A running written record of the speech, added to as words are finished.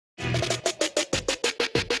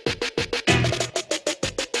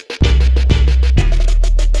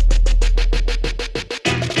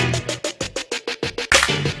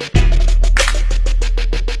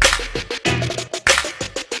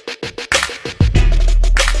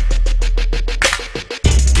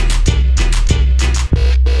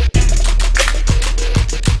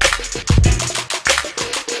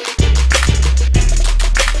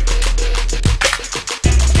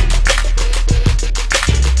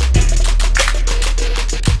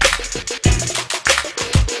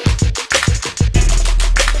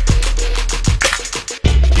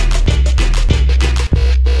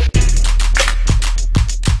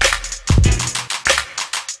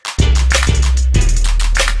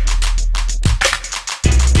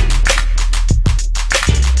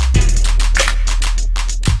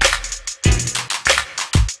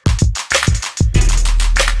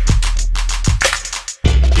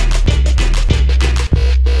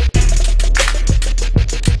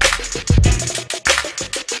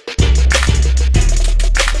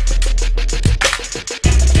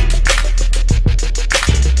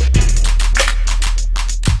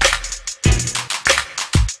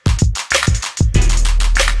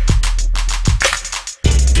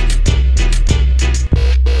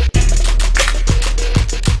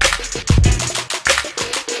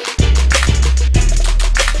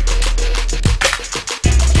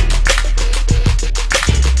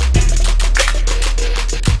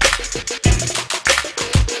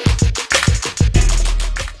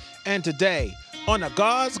And today on the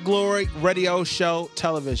God's Glory Radio Show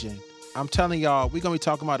television, I'm telling y'all, we're going to be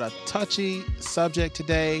talking about a touchy subject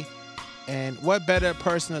today. And what better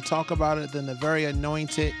person to talk about it than the very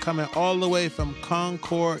anointed, coming all the way from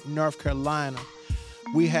Concord, North Carolina.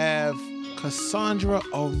 We have Cassandra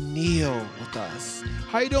O'Neal with us.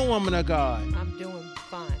 How you doing, woman of God? I'm doing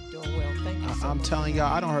fine, doing well. Thank you so much. I'm telling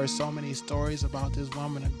y'all, I don't heard so many stories about this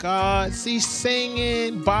woman of God. She's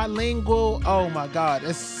singing, bilingual. Oh my God,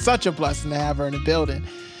 it's such a blessing to have her in the building.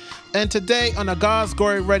 And today on the God's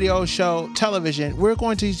Glory Radio Show television, we're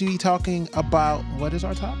going to be talking about, what is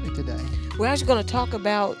our topic today? We're actually going to talk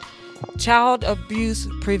about child abuse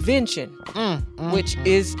prevention, which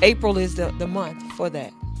is April is the month for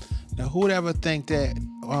that. Now, who would ever think that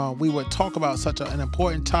we would talk about such an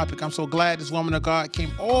important topic? I'm so glad this woman of God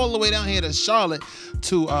came all the way down here to Charlotte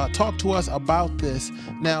to talk to us about this.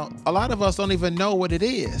 Now, a lot of us don't even know what it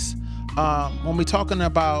is. When we're talking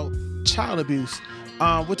about child abuse,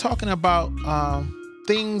 we're talking about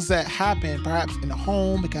things that happen perhaps in the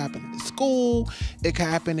home. It can happen in the school. It can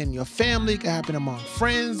happen in your family. It can happen among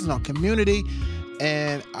friends in our community.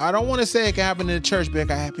 And I don't want to say it can happen in the church, but it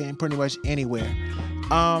can happen pretty much anywhere.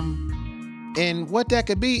 And what that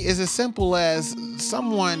could be is as simple as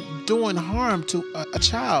someone doing harm to a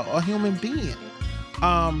child, a human being.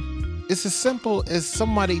 It's as simple as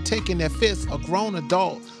somebody taking their fist, a grown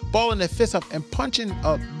adult, balling their fist up and punching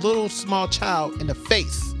a little small child in the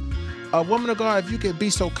face. Woman of God, if you could be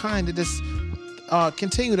so kind to just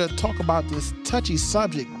continue to talk about this touchy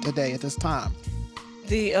subject today at this time.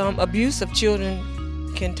 The abuse of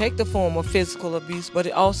children can take the form of physical abuse, but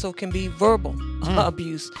it also can be verbal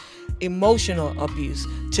abuse, emotional abuse.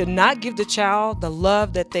 To not give the child the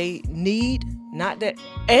love that they need, not that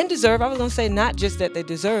and deserve. I was going to say not just that they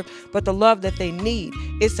deserve, but the love that they need.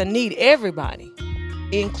 It's a need. Everybody,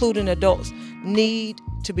 including adults, need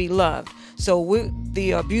to be loved. So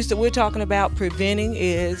the abuse that we're talking about preventing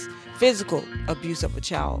is physical abuse of a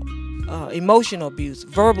child, emotional abuse,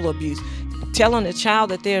 verbal abuse, telling a child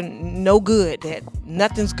that they're no good, that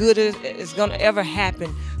nothing's good is going to ever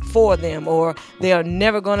happen for them, or they are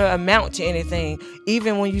never going to amount to anything.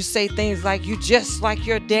 Even when you say things like, you just like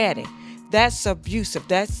your daddy, that's abusive,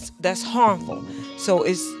 that's harmful. So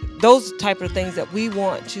it's those type of things that we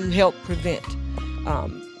want to help prevent.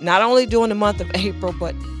 Not only during the month of April,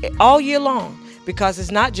 but all year long, because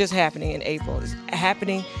it's not just happening in April. It's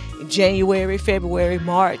happening in January, February,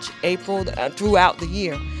 March, April, throughout the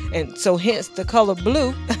year. And so hence the color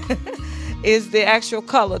blue is the actual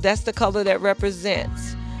color. That's the color that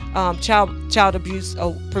represents child abuse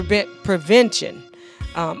prevention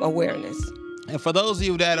awareness. And for those of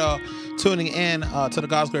you that are tuning in to the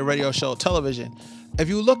God's Glory Radio Show television, if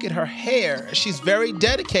you look at her hair, she's very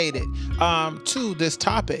dedicated to this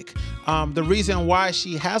topic. The reason why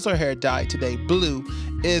she has her hair dyed today blue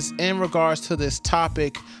is in regards to this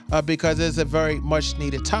topic because it's a very much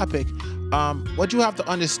needed topic. What you have to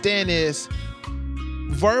understand is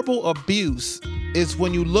verbal abuse is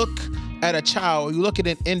when you look at a child, or you look at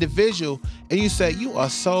an individual and you say, you are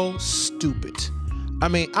so stupid. I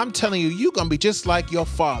mean, I'm telling you, you're going to be just like your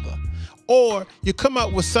father. Or you come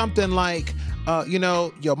up with something like,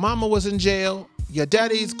 your mama was in jail, your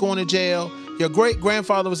daddy's going to jail, your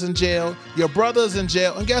great-grandfather was in jail, your brother's in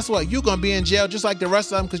jail, and guess what? You're going to be in jail just like the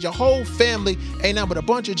rest of them because your whole family ain't nothing but a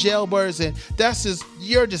bunch of jailbirds, and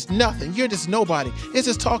you're just nothing. You're just nobody. It's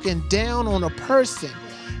just talking down on a person.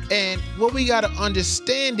 And what we got to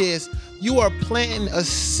understand is you are planting a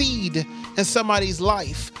seed in somebody's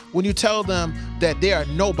life when you tell them that they are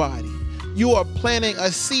nobody. You are planting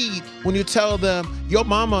a seed when you tell them your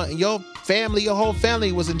mama and your family, your whole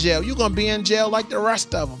family was in jail. You're going to be in jail like the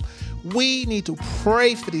rest of them. We need to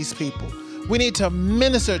pray for these people. We need to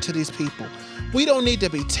minister to these people. We don't need to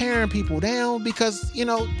be tearing people down because,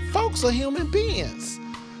 folks are human beings.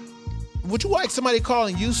 Would you like somebody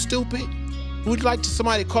calling you stupid? Would you like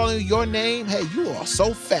somebody calling you your name? Hey, you are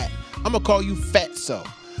so fat. I'm going to call you fatso.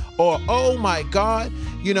 Or, oh my God,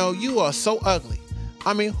 you are so ugly.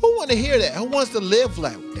 I mean, who wants to hear that? Who wants to live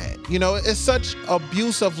like that? It's such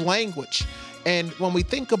abusive language. And when we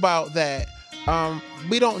think about that,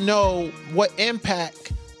 we don't know what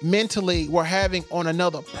impact mentally we're having on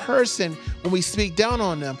another person when we speak down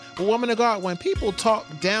on them. But woman of God, when people talk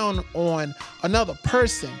down on another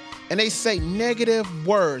person and they say negative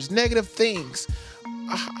words, negative things,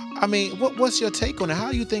 I mean, what's your take on it?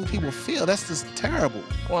 How do you think people feel? That's just terrible.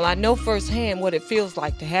 Well, I know firsthand what it feels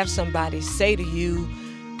like to have somebody say to you,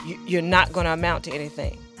 you're not going to amount to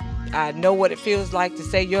anything. I know what it feels like to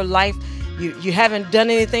say your life, you haven't done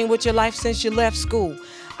anything with your life since you left school.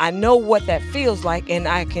 I know what that feels like, and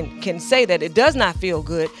I can say that it does not feel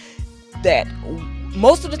good that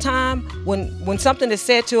most of the time when something is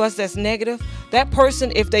said to us that's negative, that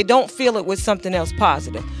person, if they don't feel it with something else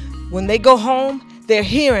positive, when they go home, they're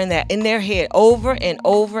hearing that in their head over and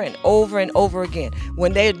over and over and over again.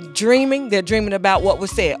 When they're dreaming about what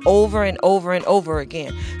was said over and over and over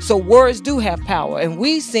again. So words do have power, and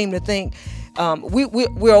we seem to think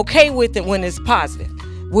we're okay with it when it's positive.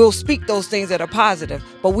 We'll speak those things that are positive,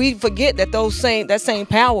 but we forget that that same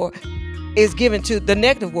power is given to the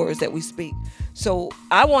negative words that we speak. So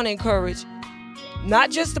I want to encourage not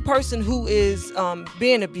just the person who is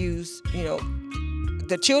being abused.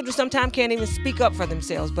 The children sometimes can't even speak up for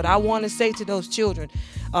themselves, but I want to say to those children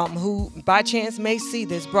who by chance may see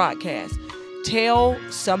this broadcast, tell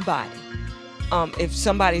somebody. If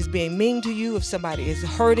somebody's being mean to you, if somebody is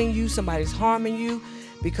hurting you, somebody's harming you,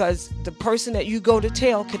 because the person that you go to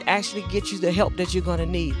tell can actually get you the help that you're going to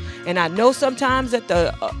need. And I know sometimes that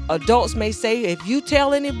the adults may say, if you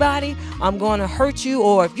tell anybody, I'm going to hurt you,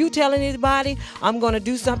 or if you tell anybody, I'm going to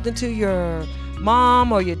do something to your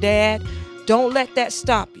mom or your dad. Don't let that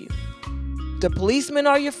stop you. The policemen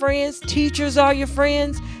are your friends, teachers are your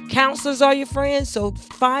friends, counselors are your friends. So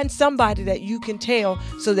find somebody that you can tell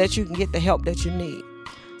so that you can get the help that you need.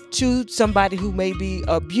 To somebody who may be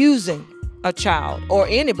abusing a child, or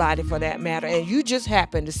anybody for that matter, and you just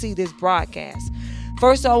happen to see this broadcast.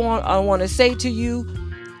 First, I want to say to you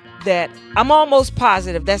that I'm almost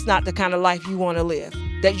positive that's not the kind of life you want to live.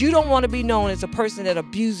 That you don't want to be known as a person that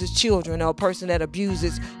abuses children or a person that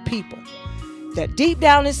abuses people. That deep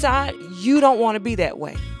down inside, you don't want to be that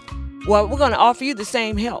way. Well, we're going to offer you the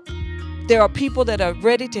same help. There are people that are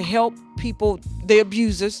ready to help people, the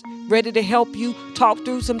abusers, ready to help you talk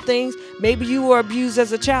through some things. Maybe you were abused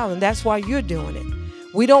as a child, and that's why you're doing it.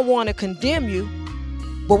 We don't want to condemn you,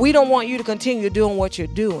 but we don't want you to continue doing what you're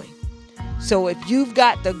doing. So if you've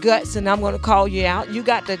got the guts, and I'm going to call you out, you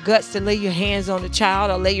got the guts to lay your hands on the child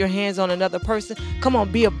or lay your hands on another person, come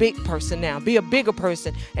on, be a big person now. Be a bigger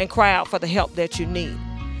person and cry out for the help that you need.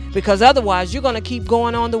 Because otherwise, you're going to keep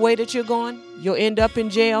going on the way that you're going. You'll end up in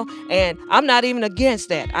jail. And I'm not even against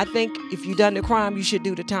that. I think if you've done the crime, you should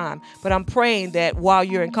do the time. But I'm praying that while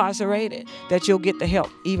you're incarcerated, that you'll get the help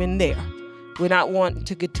even there. We're not wanting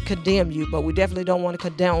to condemn you, but we definitely don't want to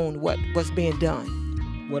condone what's being done.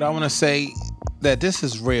 What I want to say, that this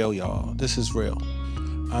is real, y'all. This is real.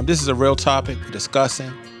 This is a real topic we're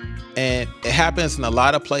discussing. And it happens in a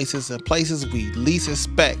lot of places, and places we least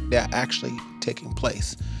expect they're actually taking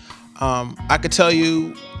place. I could tell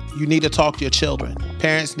you, you need to talk to your children.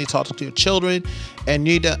 Parents need to talk to your children and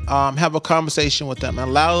need to have a conversation with them and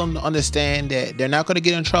allow them to understand that they're not going to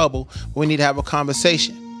get in trouble. We need to have a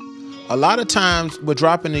conversation. A lot of times we're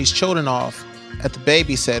dropping these children off at the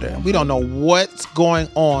babysitter, and we don't know what's going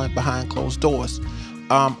on behind closed doors.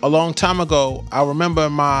 A long time ago, I remember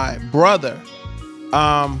my brother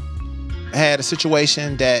had a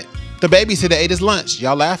situation that the babysitter ate his lunch.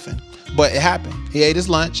 Y'all laughing, but it happened. He ate his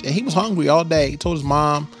lunch and he was hungry all day. He told his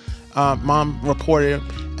mom. Mom reported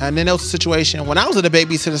him. And then there was a situation when I was at the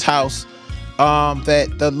babysitter's house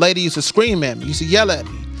that the lady used to scream at me, used to yell at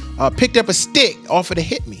me, picked up a stick, offered to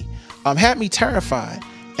hit me, had me terrified.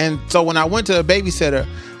 And so when I went to the babysitter,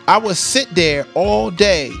 I would sit there all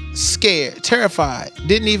day, scared, terrified,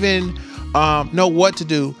 didn't even know what to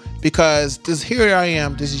do, because here I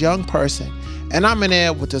am, this young person, and I'm in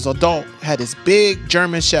there with this adult, had this big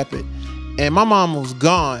German Shepherd, and my mom was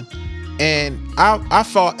gone. And I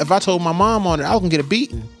thought if I told my mom on it, I was gonna get a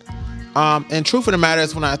beating. And truth of the matter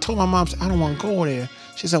is, when I told my mom, I don't want to go there,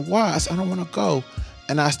 she said, why? I said, I don't want to go.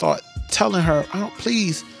 And I start telling her, I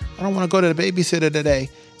don't want to go to the babysitter today.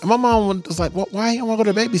 And my mom was like, well, why you don't want to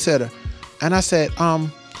go to the babysitter? And I said,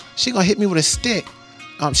 she gonna hit me with a stick.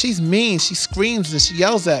 She's mean, she screams and she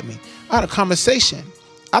yells at me. I had a conversation.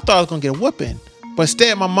 I thought I was gonna get a whooping, but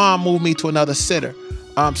instead my mom moved me to another sitter.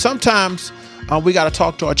 Sometimes we gotta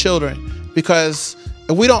talk to our children, because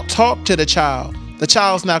if we don't talk to the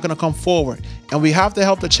child's not gonna come forward. And we have to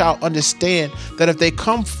help the child understand that if they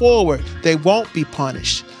come forward, they won't be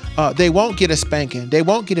punished. They won't get a spanking. They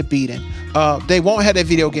won't get a beating. They won't have their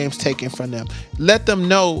video games taken from them. Let them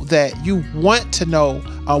know that you want to know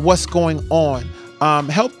what's going on.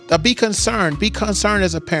 Help, be concerned. Be concerned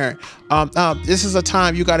as a parent. This is a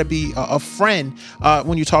time you got to be a friend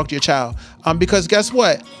when you talk to your child. Because guess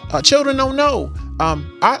what? Children don't know.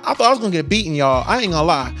 I thought I was gonna get beaten, y'all. I ain't gonna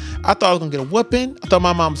lie. I thought I was gonna get a whooping. I thought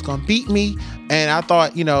my mom was gonna beat me, and I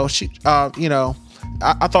thought,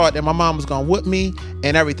 I thought that my mom was gonna whip me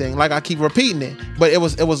and everything. Like, I keep repeating it, but it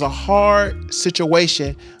was a hard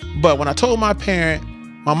situation. But when I told my parent,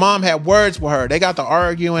 My mom had words with her. They got to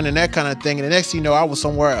arguing and that kind of thing. And the next thing you know, I was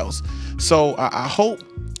somewhere else. So I hope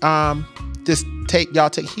y'all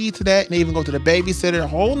take heed to that, and even go to the babysitter, a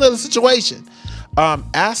whole nother situation.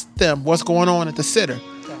 Ask them what's going on at the sitter.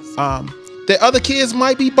 The other kids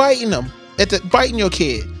might be biting them, biting your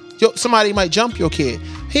kid. Somebody might jump your kid.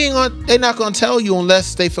 They're not gonna tell you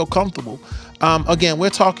unless they feel comfortable. Again,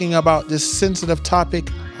 we're talking about this sensitive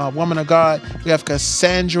topic, woman of God. We have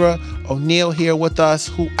Cassandra O'Neal here with us,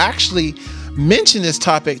 who actually mentioned this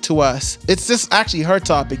topic to us. It's just actually her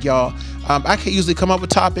topic, y'all. I can't usually come up with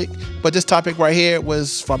topic, but this topic right here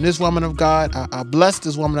was from this woman of God. I bless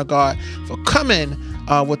this woman of God for coming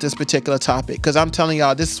with this particular topic, because I'm telling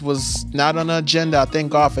y'all, this was not on the agenda. I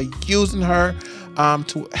thank God for using her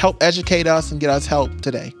to help educate us and get us help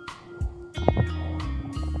today.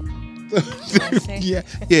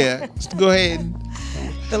 yeah. Just go ahead.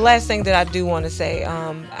 The last thing that I do want to say,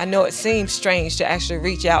 I know it seems strange to actually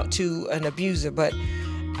reach out to an abuser, but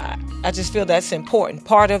I just feel that's important.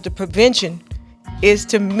 Part of the prevention is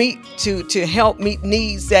to help meet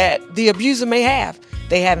needs that the abuser may have.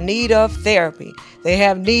 They have need of therapy. They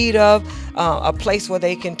have need of a place where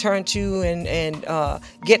they can turn to and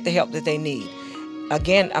get the help that they need.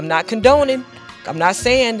 Again, I'm not condoning. I'm not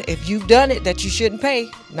saying if you've done it that you shouldn't pay.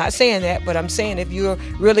 I'm not saying that, but I'm saying if you're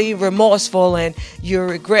really remorseful and you're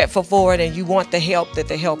regretful for it and you want the help, that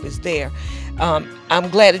the help is there. I'm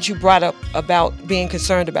glad that you brought up about being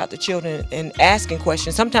concerned about the children and asking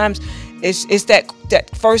questions. Sometimes it's that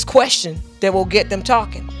first question that will get them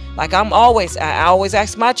talking. Like I always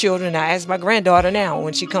ask my children, I ask my granddaughter now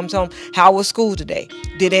when she comes home, how was school today?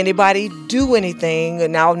 Did anybody do anything?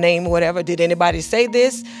 And I'll name whatever. Did anybody say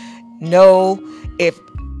this? No. If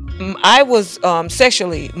I was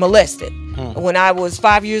sexually molested when I was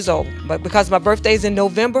 5 years old, but because my birthday's in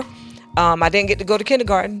November, I didn't get to go to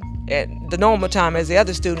kindergarten at the normal time as the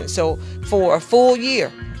other students. So for a full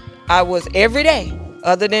year, I was every day,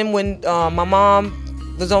 other than when my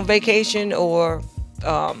mom was on vacation or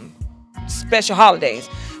special holidays.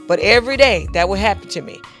 But every day that would happen to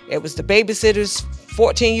me. It was the babysitter's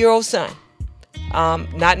 14-year-old son.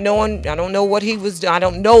 Not knowing, I don't know what he was doing. I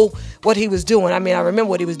don't know what he was doing. I mean, I remember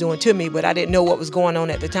what he was doing to me, but I didn't know what was going on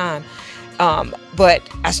at the time. But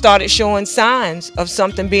I started showing signs of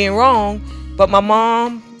something being wrong. But my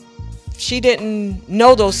mom, she didn't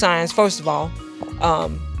know those signs, first of all.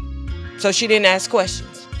 So she didn't ask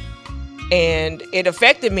questions. And it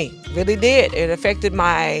affected me, really did. It affected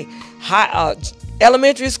my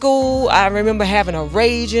elementary school. I remember having a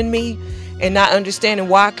rage in me and not understanding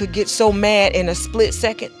why I could get so mad in a split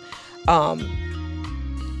second.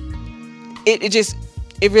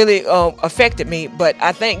 It really affected me. But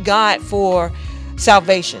I thank God for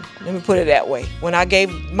salvation. Let me put it that way. When I gave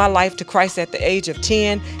my life to Christ at the age of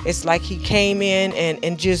 10, it's like he came in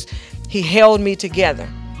and just, he held me together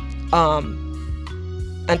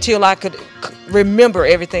until I could remember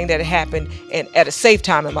everything that had happened and at a safe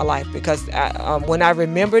time in my life. Because when I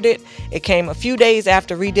remembered it, it came a few days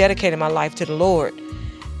after rededicating my life to the Lord,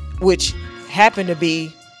 which happened to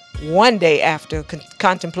be one day after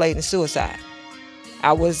contemplating suicide.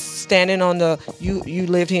 I was standing on you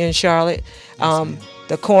lived here in Charlotte,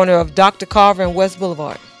 the corner of Dr. Carver and West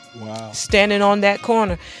Boulevard. Wow. Standing on that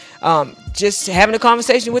corner, just having a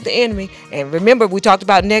conversation with the enemy. And remember, we talked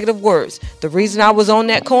about negative words. The reason I was on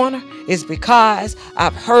that corner is because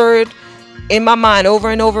I've heard in my mind over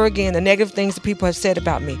and over again the negative things that people have said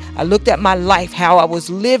about me. I looked at my life, how I was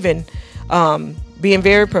living, being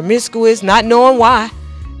very promiscuous, not knowing why.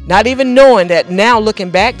 Not even knowing that now, looking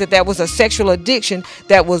back, that was a sexual addiction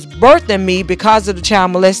that was birthing me because of the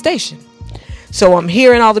child molestation. So I'm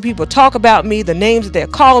hearing all the people talk about me, the names that they're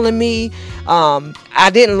calling me. I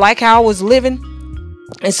didn't like how I was living.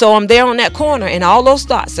 And so I'm there on that corner and all those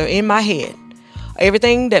thoughts are in my head.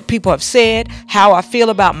 Everything that people have said, how I feel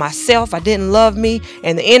about myself, I didn't love me.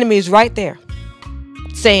 And the enemy is right there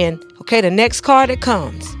saying, okay, the next car that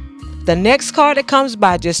comes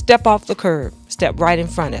by, just step off the curb. Step right in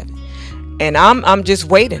front of it. And I'm just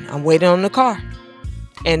waiting. I'm waiting on the car.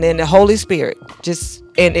 And then the Holy Spirit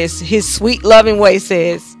and it's his sweet loving way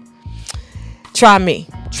says, try me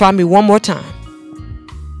one more time.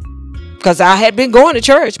 Because I had been going to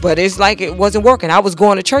church, but it's like it wasn't working. I was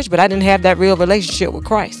going to church, but I didn't have that real relationship with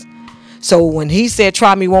Christ. So when he said,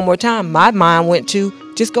 try me one more time, my mind went to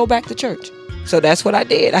just go back to church. So that's what I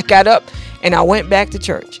did. I got up and I went back to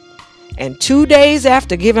church. And 2 days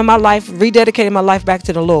after giving my life, rededicating my life back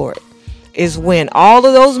to the Lord, is when all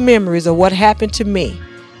of those memories of what happened to me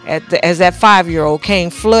as that 5-year-old came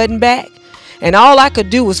flooding back. And all I could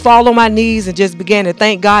do was fall on my knees and just began to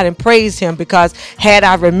thank God and praise him, because had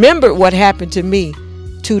I remembered what happened to me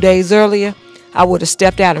 2 days earlier, I would have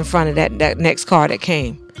stepped out in front of that next car that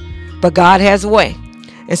came. But God has a way.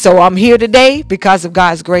 And so I'm here today because of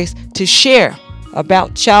God's grace to share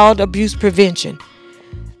about child abuse prevention.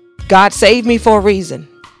 God saved me for a reason,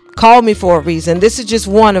 called me for a reason. This is just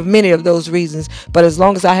one of many of those reasons. But as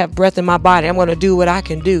long as I have breath in my body, I'm going to do what I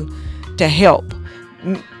can do to help,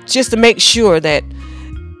 just to make sure that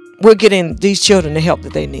we're getting these children the help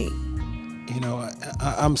that they need. You know,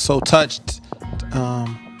 I'm so touched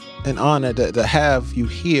and honored to have you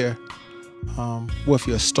here with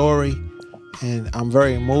your story. And I'm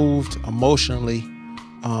very moved emotionally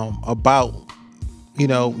about, you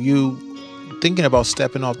know, you thinking about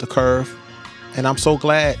stepping off the curve. And I'm so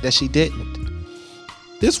glad that she didn't.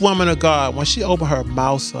 This woman of God, when she opened her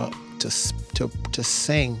mouth up to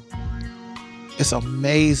sing, it's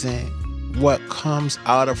amazing what comes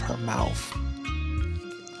out of her mouth.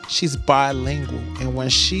 She's bilingual, and when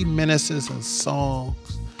she ministers in songs,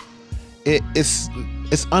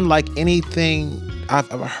 it's unlike anything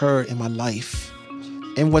I've ever heard in my life.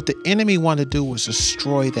 And what the enemy wanted to do was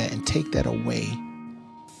destroy that and take that away.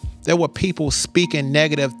 There were people speaking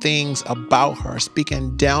negative things about her,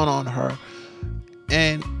 speaking down on her.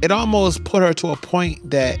 And it almost put her to a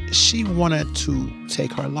point that she wanted to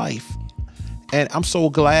take her life. And I'm so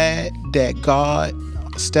glad that God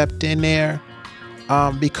stepped in there,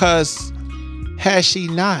 because had she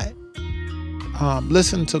not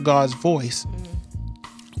listened to God's voice,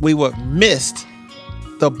 we would have missed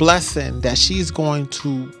the blessing that she's going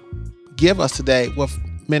to give us today with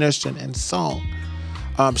ministering and song.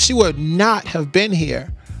 She would not have been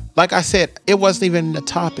here. Like I said, it wasn't even the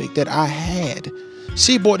topic that I had.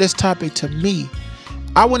 She brought this topic to me.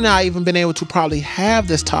 I would not even been able to probably have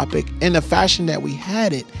this topic in the fashion that we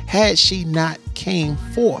had it had she not came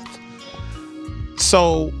forth.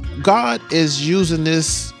 So God is using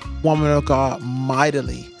this woman of God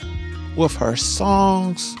mightily with her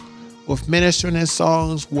songs, with ministering in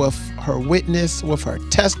songs, with her witness, with her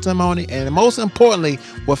testimony, and most importantly,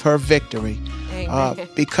 with her victory.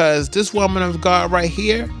 Because this woman of God right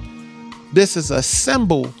here, this is a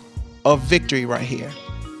symbol of victory right here.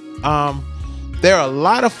 There are a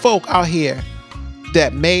lot of folk out here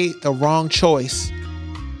that made the wrong choice.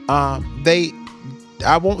 I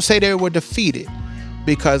won't say they were defeated,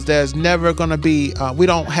 because there's never going to be, we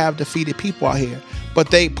don't have defeated people out here, but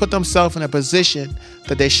they put themselves in a position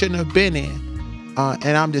that they shouldn't have been in.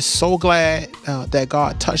 And I'm just so glad that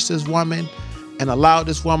God touched this woman and allowed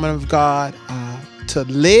this woman of God to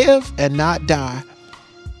live and not die.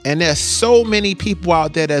 And there's so many people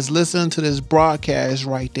out there that's listening to this broadcast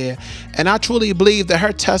right there. And I truly believe that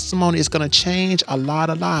her testimony is going to change a lot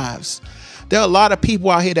of lives. There are a lot of people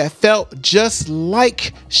out here that felt just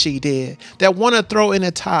like she did, that want to throw in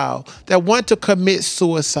a towel, that want to commit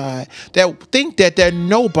suicide, that think that they're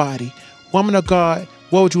nobody. Woman of God,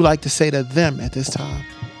 what would you like to say to them at this time?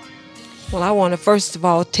 Well, I want to first of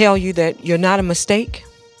all tell you that you're not a mistake.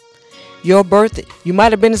 Your birth, you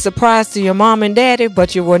might have been a surprise to your mom and daddy,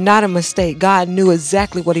 but you were not a mistake. God knew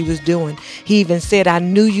exactly what he was doing. He even said, I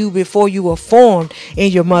knew you before you were formed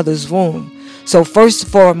in your mother's womb. So first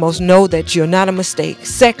and foremost, know that you're not a mistake.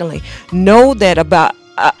 Secondly, know that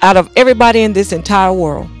out of everybody in this entire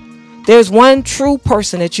world, there's one true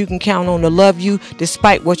person that you can count on to love you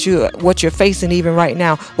despite what you're facing even right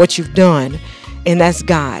now, what you've done. And that's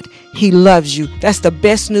God. He loves you. That's the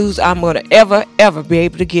best news I'm going to ever be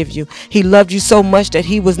able to give you. He loved you so much that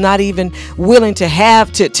he was not even willing to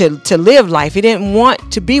have to live life. He didn't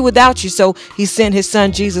want to be without you. So he sent his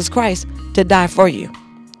son, Jesus Christ, to die for you.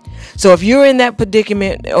 So if you're in that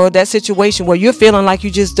predicament or that situation where you're feeling like you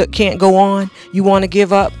just can't go on, you want to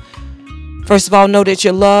give up, first of all, know that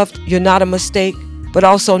you're loved. You're not a mistake, but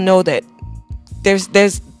also know that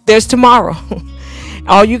there's tomorrow.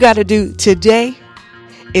 All you got to do today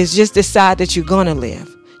is just decide that you're going to live.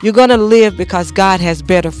 You're going to live because God has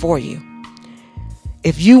better for you.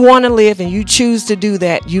 If you want to live and you choose to do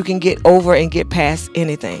that, you can get over and get past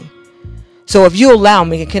anything. So if you allow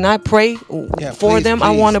me, can I pray for them? Please, I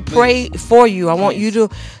want to pray for you. I want you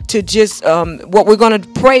to just, what we're going to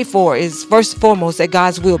pray for is first and foremost that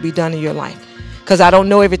God's will be done in your life. Because I don't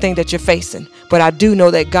know everything that you're facing, but I do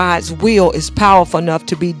know that God's will is powerful enough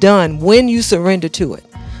to be done when you surrender to it.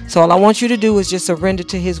 So all I want you to do is just surrender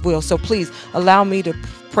to his will. So please allow me to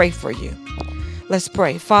pray for you. Let's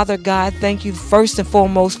pray. Father God, thank you first and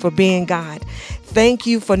foremost for being God. Thank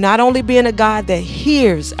you for not only being a God that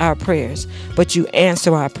hears our prayers, but you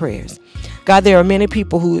answer our prayers. God, there are many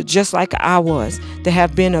people who, just like I was, that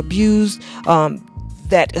have been abused,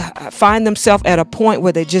 that find themselves at a point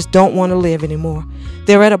where they just don't want to live anymore.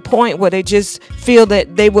 They're at a point where they just feel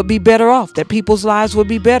that they would be better off, that people's lives would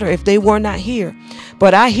be better if they were not here.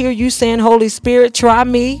 But I hear you saying, Holy Spirit, try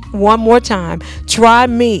me one more time. Try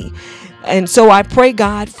me. And so I pray,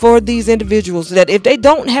 God, for these individuals, that if they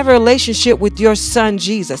don't have a relationship with your son,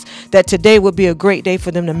 Jesus, that today would be a great day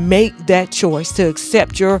for them to make that choice to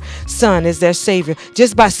accept your son as their Savior,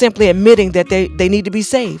 just by simply admitting that they need to be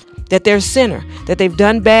saved, that they're a sinner, that they've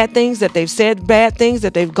done bad things, that they've said bad things,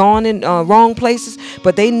 that they've gone in wrong places,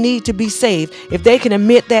 but they need to be saved. If they can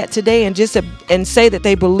admit that today and just and say that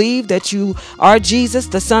they believe that you are Jesus,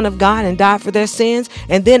 the Son of God, and died for their sins,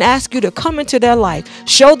 and then ask you to come into their life,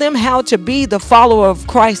 show them how to be the follower of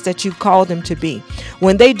Christ that you called them to be.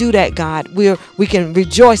 When they do that, God, we can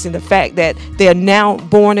rejoice in the fact that they are now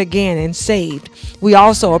born again and saved. We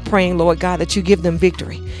also are praying, Lord God, that you give them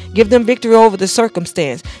victory. Give them victory over the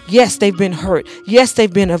circumstance. Yes, they've been hurt. Yes,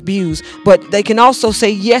 they've been abused. But they can also say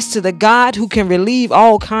yes to the God who can relieve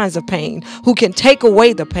all kinds of pain, who can take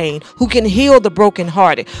away the pain, who can heal the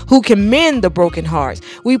brokenhearted, who can mend the broken hearts.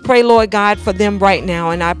 We pray, Lord God, for them right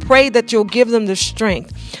now. And I pray that you'll give them the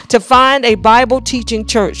strength to find a Bible teaching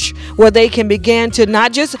church where they can begin to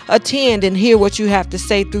not just attend and hear what you have to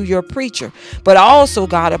say through your preacher, but also,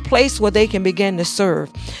 God, a place where they can begin to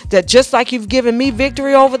serve. That just like you've given me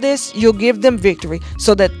victory over this, you'll give them victory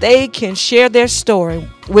so that they can share their story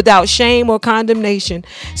without shame or condemnation,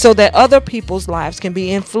 so that other people's lives can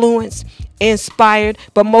be influenced, inspired,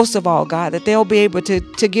 but most of all, God, that they'll be able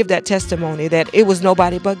to give that testimony that it was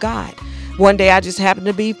nobody but God. One day I just happened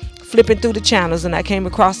to be flipping through the channels and I came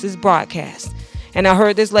across this broadcast, and I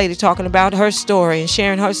heard this lady talking about her story and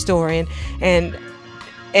sharing her story, and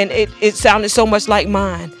it sounded so much like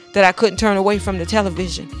mine that I couldn't turn away from the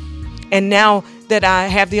television. And now that I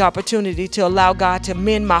have the opportunity to allow God to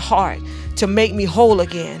mend my heart, to make me whole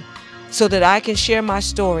again, so that I can share my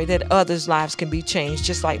story, that others' lives can be changed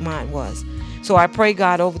just like mine was. So I pray,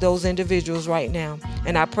 God, over those individuals right now.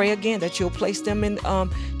 And I pray again that you'll place them in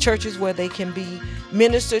churches where they can be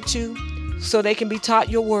ministered to, so they can be taught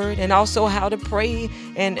your word, and also how to pray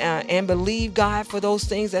and believe, God, for those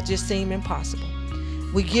things that just seem impossible.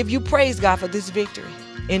 We give you praise, God, for this victory.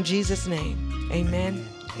 In Jesus' name, amen.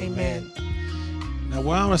 Amen. Now,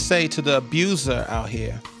 what I'm going to say to the abuser out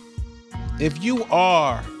here, if you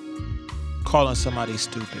are calling somebody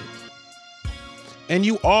stupid, and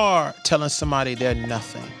you are telling somebody they're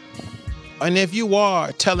nothing, and if you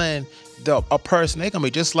are telling a person they're going to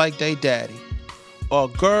be just like their daddy, or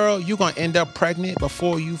girl, you're going to end up pregnant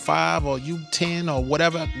before you 5 or you 10 or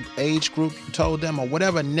whatever age group you told them, or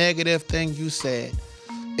whatever negative thing you said,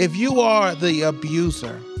 if you are the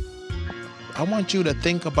abuser, I want you to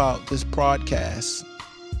think about this broadcast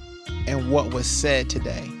and what was said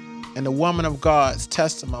today, and the woman of God's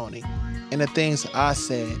testimony and the things I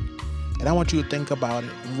said. And I want you to think about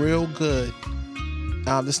it real good.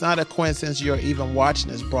 It's not a coincidence you're even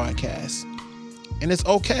watching this broadcast. And it's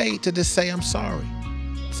okay to just say, I'm sorry.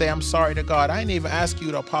 Say, I'm sorry to God. I didn't even ask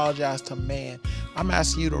you to apologize to man. I'm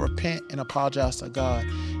asking you to repent and apologize to God.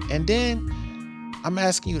 And then I'm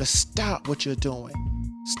asking you to stop what you're doing.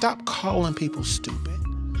 Stop calling people stupid.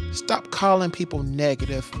 Stop calling people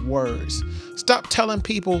negative words. Stop telling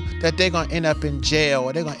people that they're going to end up in jail,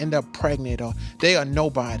 or they're going to end up pregnant, or they are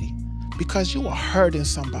nobody, because you are hurting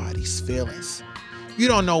somebody's feelings. You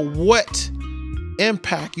don't know what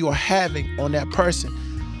impact you are having on that person.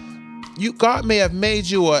 God may have made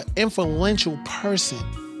you an influential person,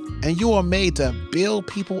 and you are made to build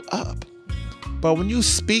people up. But when you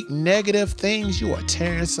speak negative things, you are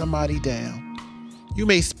tearing somebody down. You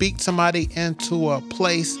may speak somebody into a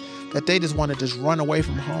place that they just want to just run away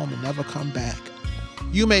from home and never come back.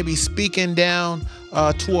 You may be speaking down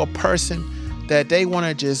to a person that they want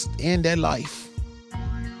to just end their life.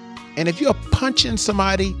 And if you're punching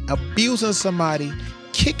somebody, abusing somebody,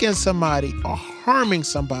 kicking somebody, or harming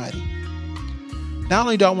somebody, not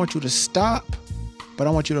only do I want you to stop, but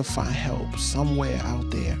I want you to find help somewhere out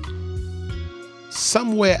there.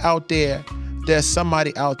 Somewhere out there, there's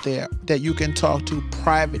somebody out there that you can talk to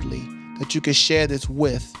privately, that you can share this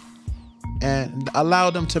with, and allow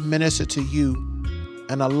them to minister to you,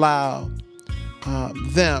 and allow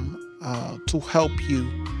them to help you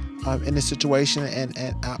in this situation. And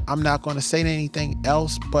I'm not going to say anything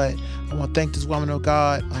else, but I want to thank this woman of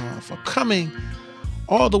God for coming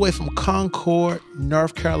all the way from Concord,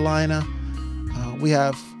 North Carolina. We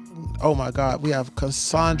have, oh my God, we have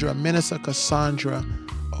Cassandra, Minister Cassandra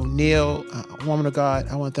O'Neal, woman of God,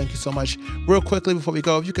 I want to thank you so much. Real quickly before we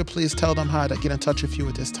go, if you could please tell them how to get in touch with you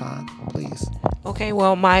at this time, please. Okay,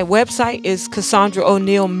 well, my website is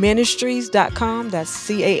CassandraO'NealMinistries.com. That's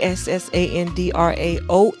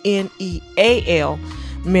CASSANDRAONEAL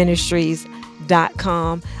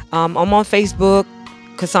Ministries.com. I'm on Facebook,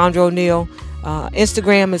 Cassandra O'Neal.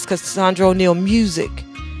 Instagram is Cassandra O'Neal Music.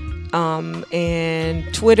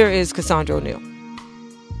 And Twitter is Cassandra O'Neal.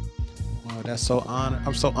 Wow, that's so honored.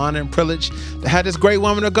 I'm so honored and privileged to have this great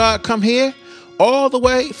woman of God come here all the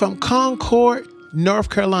way from Concord, North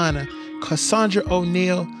Carolina. Cassandra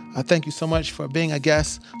O'Neal, I thank you so much for being a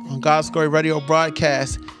guest on God's Glory Radio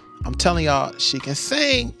broadcast. I'm telling y'all, she can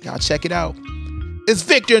sing. Y'all check it out. It's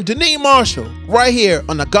Victor and Denise Marshall right here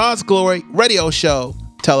on the God's Glory Radio Show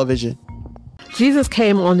television. Jesus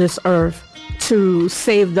came on this earth to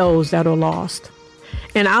save those that are lost.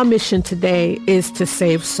 And our mission today is to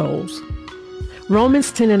save souls.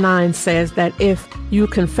 Romans 10:9 says that if you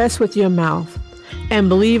confess with your mouth and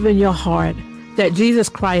believe in your heart that Jesus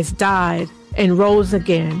Christ died and rose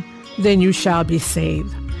again, then you shall be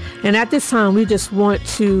saved. And at this time, we just want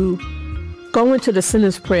to go into the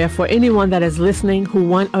sinner's prayer for anyone that is listening who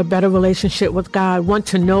want a better relationship with God, want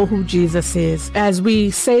to know who Jesus is. As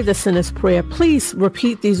we say the sinner's prayer, please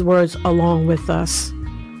repeat these words along with us.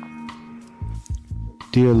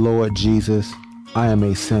 Dear Lord Jesus, I am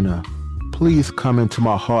a sinner. Please come into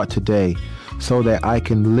my heart today so that I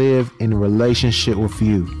can live in a relationship with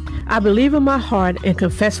you. I believe in my heart and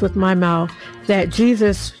confess with my mouth that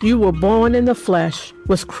Jesus, you were born in the flesh,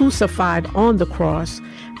 was crucified on the cross,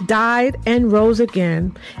 died and rose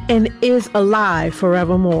again, and is alive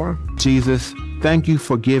forevermore. Jesus, thank you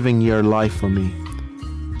for giving your life for me,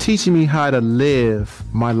 teaching me how to live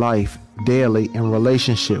my life daily in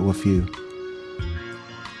relationship with you.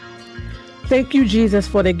 Thank you, Jesus,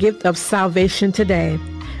 for the gift of salvation today.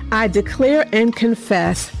 I declare and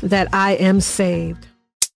confess that I am saved.